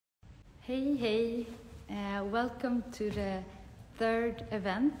Hey, hey. Welcome to the third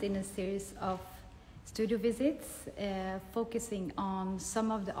event in a series of studio visits focusing on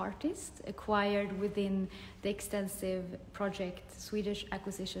some of the artists acquired within the extensive project Swedish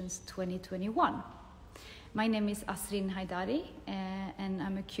Acquisitions 2021. My name is Asrin Haidari and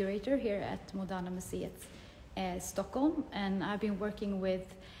I'm a curator here at Moderna Museet Stockholm, and I've been working with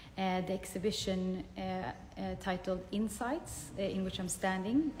the exhibition titled Insights, in which I'm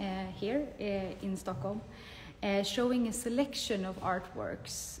standing here in Stockholm, showing a selection of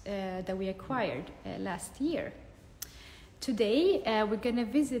artworks that we acquired last year. Today we're going to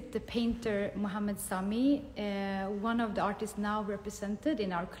visit the painter Mohammed Samis, one of the artists now represented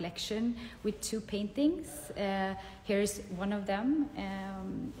in our collection with two paintings. Here's one of them,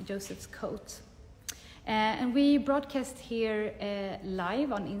 Joseph's Coat. And we broadcast here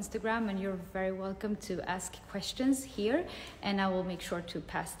live on Instagram, and you're very welcome to ask questions here, and I will make sure to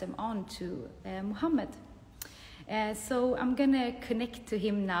pass them on to Mohammed. So I'm gonna connect to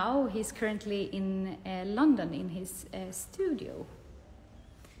him now. He's currently in London in his studio.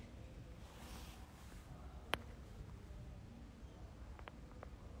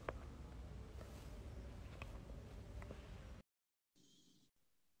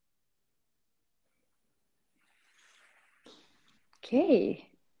 Okay,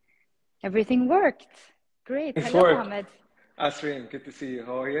 everything worked. Great. It's Hello, work. Mohammed. Asrin, good to see you.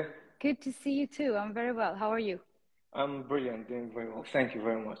 How are you? Good to see you too. I'm very well. How are you? I'm brilliant, doing very well. Thank you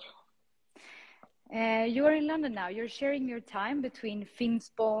very much. You are in London now. You're sharing your time between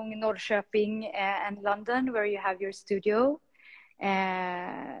Finspång, Norrköping, and London, where you have your studio.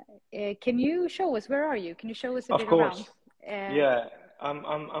 Can you show us, where are you? Can you show us a Of bit course. around? Yeah,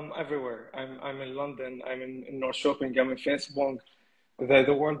 I'm everywhere. I'm in London. I'm in Norrköping. I'm in Finspång.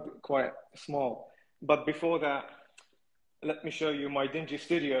 The world quite small. But before that, let me show you my dingy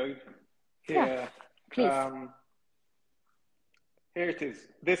studio here. Yeah, please. Here it is.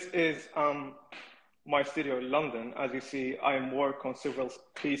 This is my studio in London. As you see, I work on several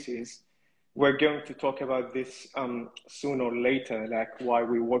pieces. We're going to talk about this sooner or later, like why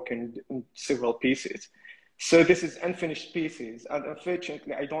we work in several pieces. So this is unfinished pieces, and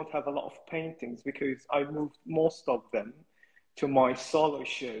unfortunately, I don't have a lot of paintings because I moved most of them to my solo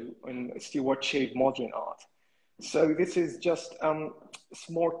show in stewardship modern art. So this is just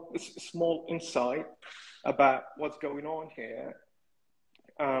small insight about what's going on here.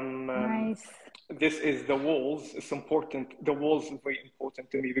 Nice. This is the walls. It's important. The walls is very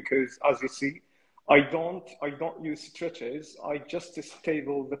important to me because, as you see, I don't use stretchers. I just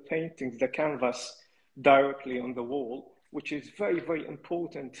stable the paintings, the canvas directly on the wall, which is very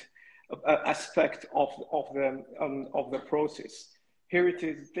important aspect of the process. Here it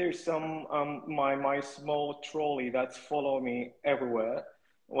is. There's some my small trolley that's follow me everywhere,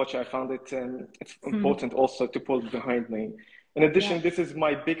 which I found it's important also to put behind me. In addition, This is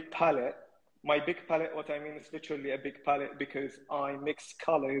my big palette. My big palette, what I mean is literally a big palette because I mix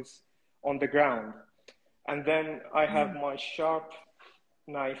colors on the ground. And then I have my sharp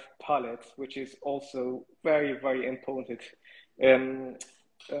knife palette, which is also very important.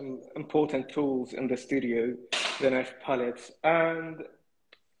 Important tools in the studio, the knife palettes. And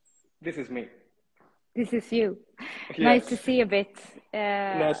this is me. This is you. Yes. Nice to see a bit.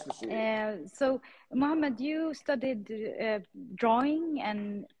 Nice to see you. So, Mohammed, you studied drawing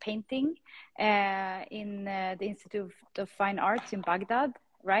and painting in the Institute of Fine Arts in Baghdad,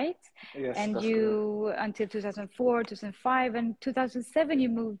 right? Yes, and that's you, correct. until 2004, 2005, and 2007, you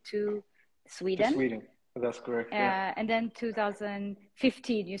moved to Sweden. To Sweden. That's correct. Yeah. And then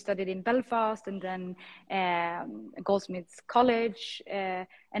 2015, you studied in Belfast, and then Goldsmiths College, and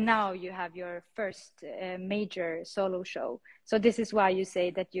now you have your first major solo show. So this is why you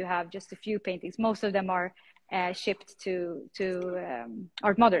say that you have just a few paintings. Most of them are shipped to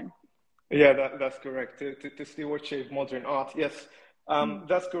Art Modern. Yeah, that's correct. To stewardship modern art. Yes,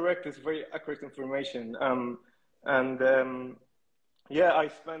 that's correct. It's very accurate information. Yeah, I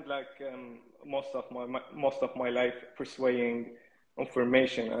spent like most of my life persuading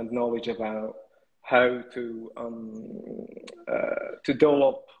information and knowledge about how to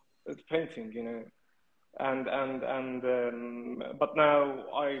develop painting, you know, but now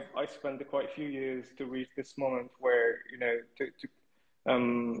I spent quite a few years to reach this moment where, you know,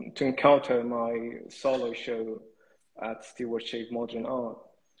 to encounter my solo show at Stewardship Modern Art.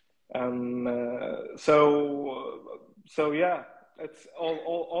 So yeah. It's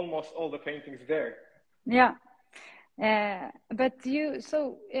almost all the paintings there. Yeah, but you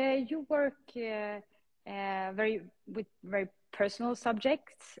work with very personal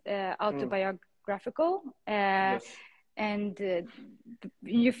subjects, autobiographical. Yes. and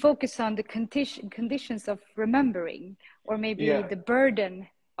you focus on the conditions of remembering, or maybe the burden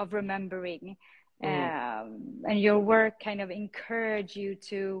of remembering, and your work kind of encourage you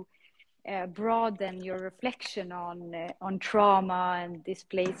to broaden your reflection on trauma and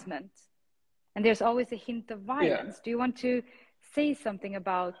displacement. And there's always a hint of violence. Do you want to say something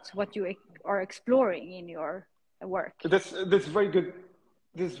about what you are exploring in your work? That's very good.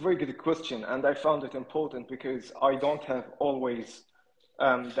 This is a very good question, and I found it important because I don't have always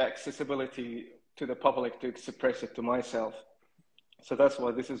the accessibility to the public to express it to myself. So that's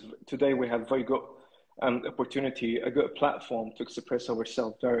why today we have very good opportunity, a good platform to express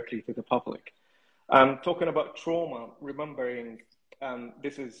ourselves directly to the public. Talking about trauma, remembering,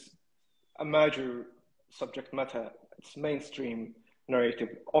 this is a major subject matter. It's mainstream narrative.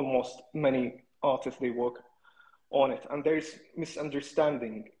 Almost many artists, they work on it, and there's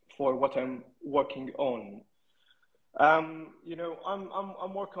misunderstanding for what I'm working on. You know,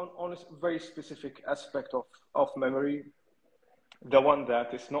 I'm working on a very specific aspect of memory, the one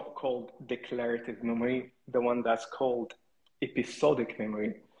that is not called declarative memory, the one that's called episodic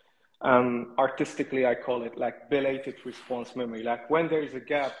memory. Artistically, I call it like belated response memory. Like when there's a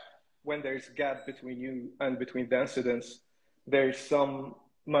gap, between you and between the incidents, there's some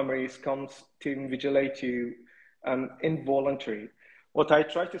memories comes to invigilate you, involuntary. What I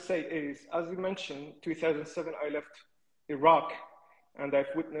try to say is, as you mentioned, 2007, I left Iraq, and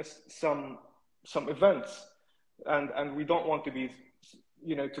I've witnessed some events, and we don't want to be,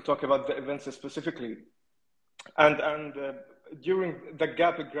 you know, to talk about the events specifically. And during the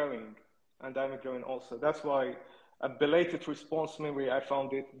gap growing, and I'm growing also. That's why a belated response memory, I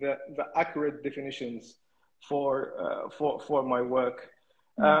found it the accurate definitions for my work.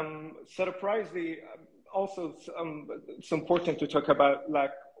 Surprisingly, also it's important to talk about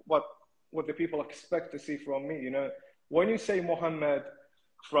like what the people expect to see from me. You know, when you say Mohammed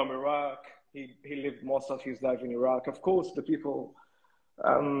from Iraq, he lived most of his life in Iraq. Of course, the people,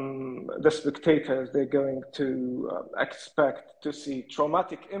 the spectators, they're going to expect to see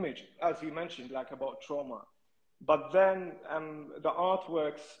traumatic image, as you mentioned, like about trauma. But then the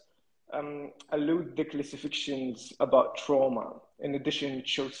artworks allude the classifications about trauma. In addition, it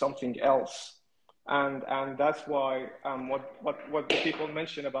shows something else, and that's why what the people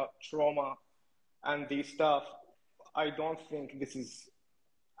mention about trauma and these stuff, I don't think this is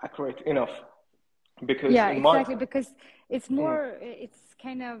accurate enough, because because it's more it's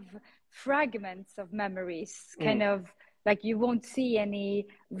kind of fragments of memories, kind of like you won't see any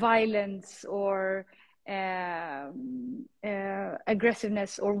violence or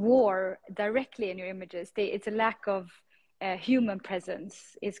aggressiveness or war directly in your images. It's a lack of human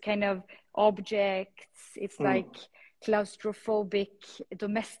presence. It's kind of objects. It's like claustrophobic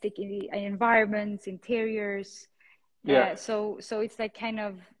domestic environments, interiors. So it's like kind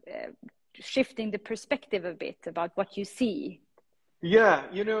of shifting the perspective a bit about what you see. Yeah,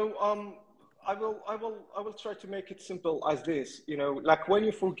 you know, I will try to make it simple as this. You know, like when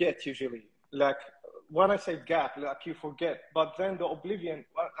you forget, usually, like when I say gap, like you forget, but then the oblivion,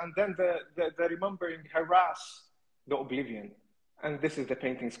 and then the remembering harass the oblivion, and this is the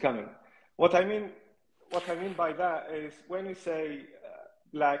painting's coming. What I mean by that is when you say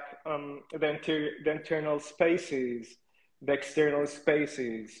the internal spaces, the external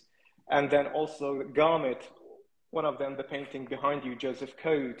spaces, and then also the garment, one of them, the painting behind you, Joseph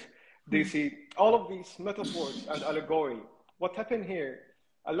Coate. Do you see all of these metaphors and allegory? What happened here?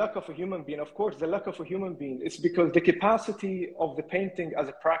 A lack of a human being. Of course, the lack of a human being is because the capacity of the painting as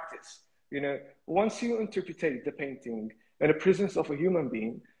a practice. You know, once you interpret the painting in the presence of a human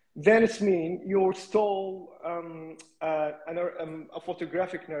being, then it's mean you're still a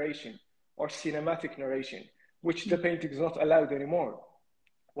photographic narration or cinematic narration, which the painting is not allowed anymore.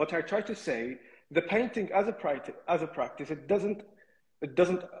 What I try to say, the painting as a practice, it doesn't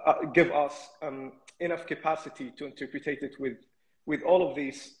give us enough capacity to interpret it with all of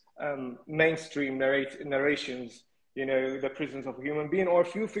these mainstream narrations, you know, the presence of a human being or a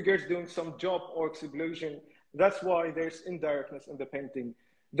few figures doing some job or explosion. That's why there's indirectness in the painting.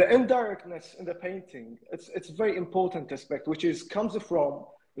 The indirectness in the painting, it's a very important aspect, which comes from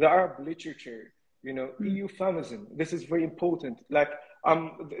the Arab literature, you know, euphemism. This is very important. Like,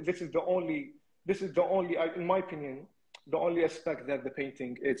 this is the only, in my opinion, the only aspect that the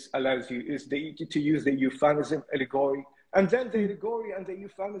painting allows you is to use the euphemism, allegory, and then the allegory and the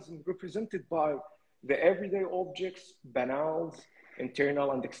euphemism represented by the everyday objects, banals,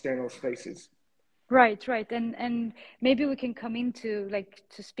 internal and external spaces. Right. And maybe we can come into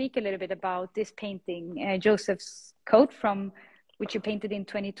to speak a little bit about this painting, Joseph's Coat, which you painted in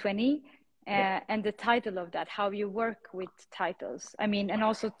 2020. and the title of that, how you work with titles. I mean, and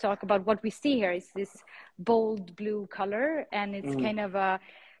also talk about what we see here is this bold blue color, and it's kind of a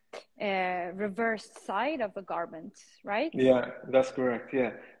reversed side of a garment, right? Yeah, that's correct.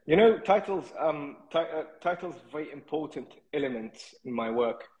 Yeah, you know, titles very important elements in my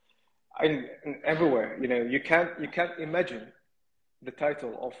work, and everywhere. You know, you can't imagine the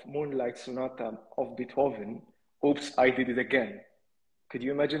title of Moonlight Sonata of Beethoven. Oops, I did it again. Could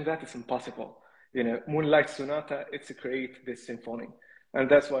you imagine that? It's impossible. You know, Moonlight Sonata, it's to create this symphony. And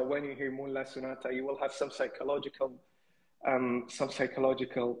that's why when you hear Moonlight Sonata, you will have some psychological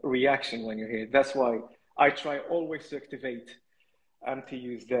reaction when you hear it. That's why I try always to activate and to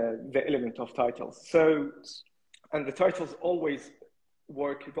use the element of titles. So, and the titles always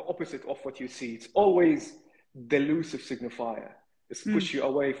work the opposite of what you see. It's always the elusive signifier. It's push you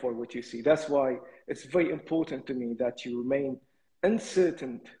away for what you see. That's why it's very important to me that you remain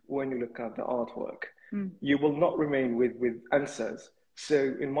uncertain when you look at the artwork. You will not remain with answers.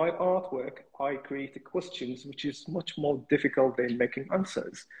 So in my artwork, I create questions, which is much more difficult than making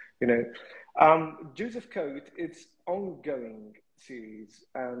answers. You know, Joseph Coat, it's ongoing series,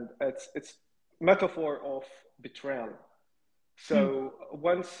 and it's metaphor of betrayal. So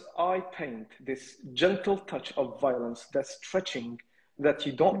once I paint this gentle touch of violence, that's stretching, that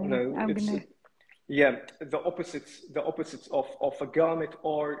you don't know, yeah, the opposites of a garment,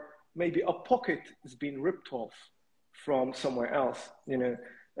 or maybe a pocket is being ripped off from somewhere else. You know,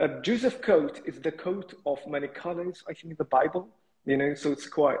 Joseph coat is the coat of many colors, I think, in the Bible. You know, so it's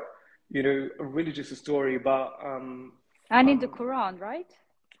quite, you know, a religious story about and in the Quran, right?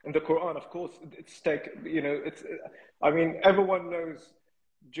 In the Quran, of course, it's you know, it's. I mean, everyone knows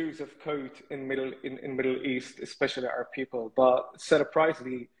Joseph coat in Middle East, especially our people. But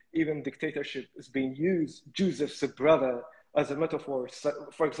surprisingly, even dictatorship is being used. Joseph's brother as a metaphor.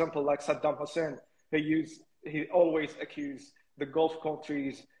 For example, like Saddam Hussein, he always accused the Gulf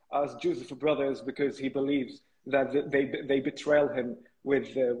countries as Joseph's brothers because he believes that they betrayed him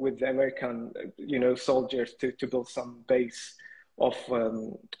with the American, you know, soldiers to build some base of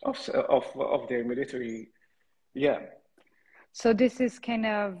their military. Yeah. So this is kind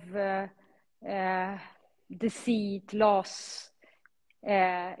of deceit, loss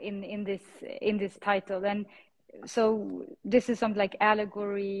in this title, and so this is something like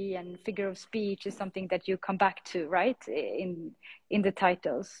allegory and figure of speech is something that you come back to, right? In the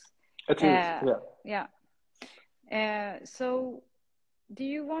titles. It is. Yeah. Yeah. So, do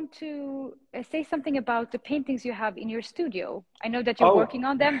you want to say something about the paintings you have in your studio? I know that you're working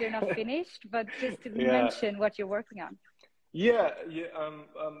on them; they're not finished, but just to mention what you're working on. Yeah.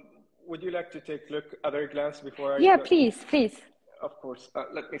 Would you like to take a look at a glance before I? Yeah, please. Of course.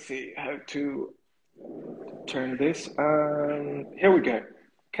 Let me see how to turn this. Here we go.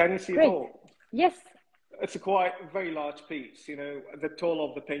 Can you see it all? Yes. It's a quite very large piece. You know, the tall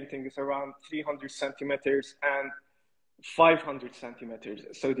of the painting is around 300 centimeters and 500 centimeters.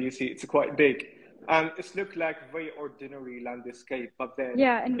 So do you see? It's quite big. And it's looked like very ordinary landscape, but then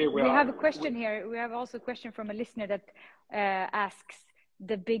and we have a question here. We have also a question from a listener that asks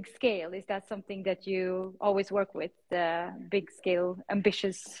the big scale. Is that something that you always work with? The big scale,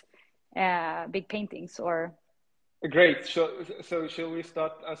 ambitious, big paintings, or? Great. So shall we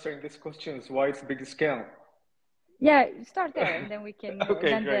start answering these questions? Why it's big scale? Yeah, start there, and then we can. Okay,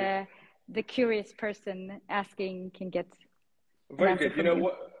 then great. the curious person asking can get. Very good. You know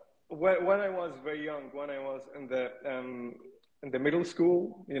what? When I was very young, when I was in the middle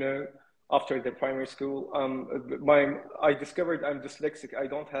school, you know, after the primary school, I discovered I'm dyslexic. I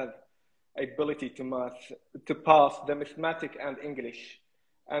don't have ability to pass the mathematics and English,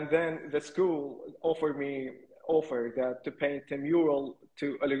 and then the school offered that to paint a mural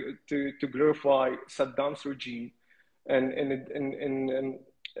to glorify Saddam's regime, and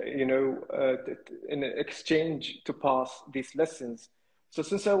you know, in exchange to pass these lessons. So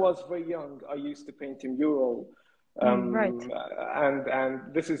since I was very young, I used to paint a mural, right.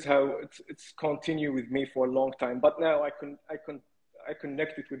 And this is how it's continued with me for a long time. But now I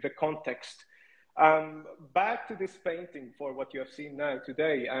connect it with the context. Back to this painting for what you have seen now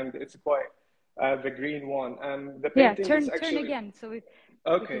today, and it's quite the green one. And the painting is actually... turn again so we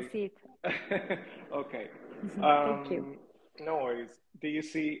can see it. Okay. Thank you. No worries. Do you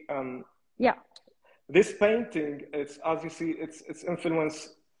see? Yeah. This painting, it's as you see, it's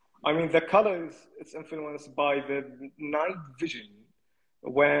influenced. I mean, the colors. It's influenced by the night vision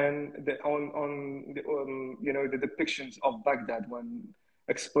when you know, the depictions of Baghdad when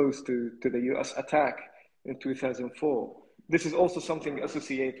exposed to the U.S. attack in 2004. This is also something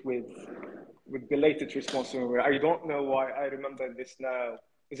associated with belated response. I don't know why I remember this now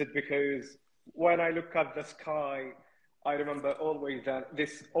Is it because when I look at the sky, I remember always that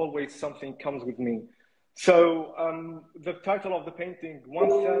this always something comes with me. So the title of the painting,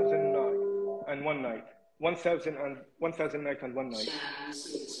 1000 Night and One Night. 1000 Night and One Night.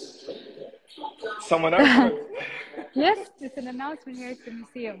 Some announcement? Yes, it's an announcement here at the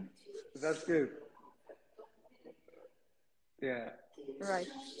museum. That's good. Yeah. Right.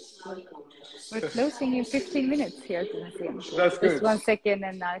 We're closing in 15 minutes here at the museum. That's good. Just 1 second,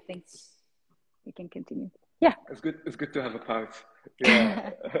 and I think we can continue. Yeah. It's good. It's good to have a pause.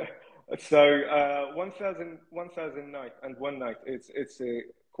 Yeah. So 1000 Night and One Night. It's a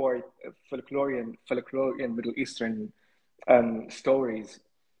quite Folklorian Middle Eastern stories,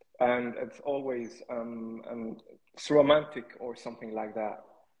 and it's always it's romantic or something like that.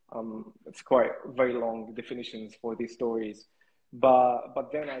 It's quite very long definitions for these stories,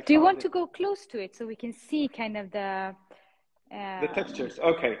 but then Do you want to go close to it so we can see kind of the textures?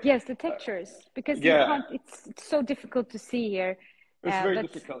 Okay. Yes, the textures, because Yeah. you can't, it's so difficult to see here. It's very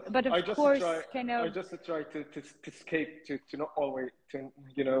difficult. But of course, I just try to escape to not always to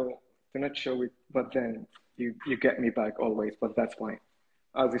to not show it, but then you get me back always. But that's fine.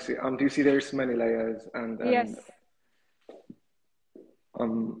 As you see, do you see there's many layers and yes.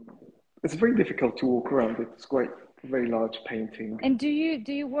 It's very difficult to walk around it. It's quite a very large painting. And do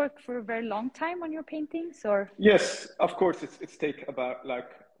you work for a very long time on your paintings, or? Yes, of course. It's take about like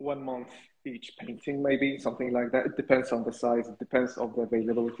 1 month each painting, maybe something like that. It depends on the size. It depends on the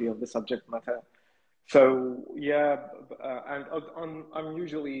availability of the subject matter. So yeah, and I'm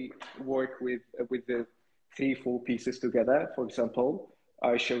usually work with the 3-4 pieces together. For example,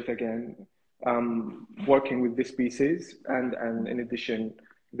 I showed again working with these pieces, and in addition,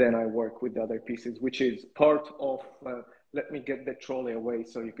 then I work with the other pieces, which is part of. Let me get the trolley away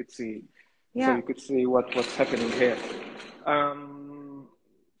so you could see. Yeah. So you could see what's happening here.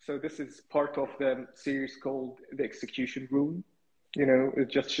 So this is part of the series called The Execution Room. It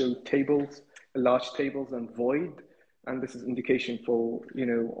just shows tables, large tables and void. And this is indication for,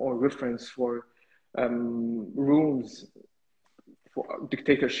 or reference for rooms, for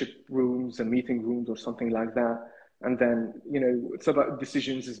dictatorship rooms and meeting rooms or something like that. And then, it's about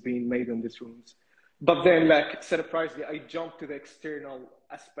decisions is being made in these rooms. But then, like, surprisingly, I jump to the external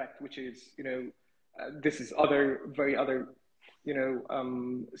aspect, which is, this is very other,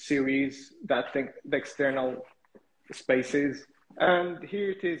 series that think the external spaces. And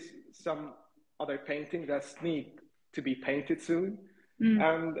here it is, some other painting that's need to be painted soon.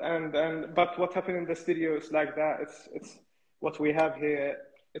 But what happened in the studio is like that. It's what we have here.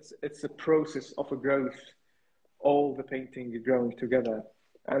 It's a process of a growth. All the painting is growing together.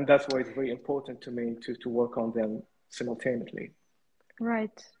 And that's why it's very important to me to work on them simultaneously.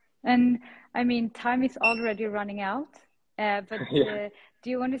 Right. And I mean, time is already running out. But Yeah. Do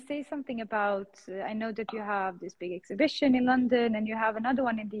you want to say something about? I know that you have this big exhibition in London, and you have another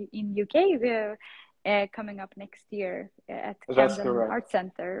one in UK coming up next year at Camden Art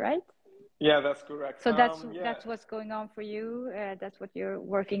Center, right? Yeah, that's correct. So that's what's going on for you. That's what you're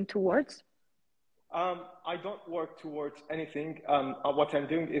working towards. I don't work towards anything. What I'm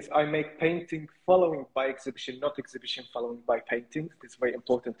doing is I make painting following by exhibition, not exhibition following by painting. It's very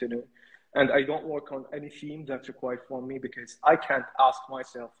important to know. And I don't work on any theme that's required from me because I can't ask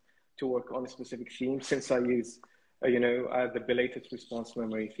myself to work on a specific theme since I use, the belated response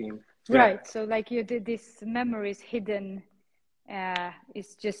memory theme. Right. Yeah. So like you did this memories hidden,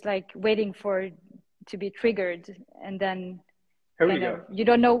 it's just like waiting for to be triggered, and then you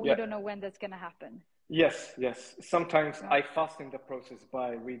don't know when that's going to happen. Yes. Sometimes I fasten the process by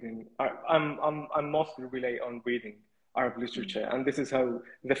reading. I'm mostly rely on reading Arab literature, and this is how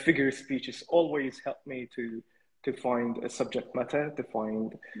the figure speeches always help me to find a subject matter, to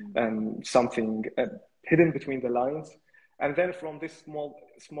find something hidden between the lines, and then from this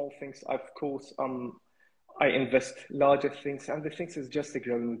small things, of course, I invest larger things, and the things is just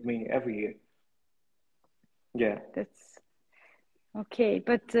growing with me every year. Yeah, that's okay.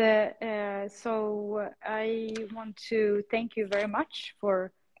 But so I want to thank you very much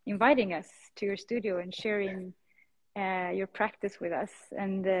for inviting us to your studio and sharing your practice with us,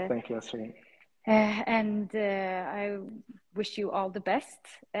 and thank you, Sami. And I wish you all the best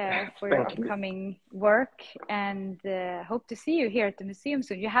for your upcoming work, and hope to see you here at the museum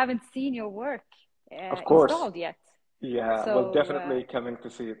soon. You haven't seen your work installed yet. Yeah, so, we're definitely coming to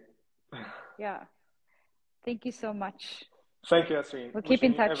see it. Yeah, thank you so much. Thank you, Asreen. We'll keep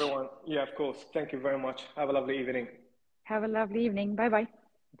in touch. Everyone. Yeah, of course. Thank you very much. Have a lovely evening. Have a lovely evening. Bye-bye.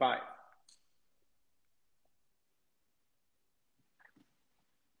 Bye.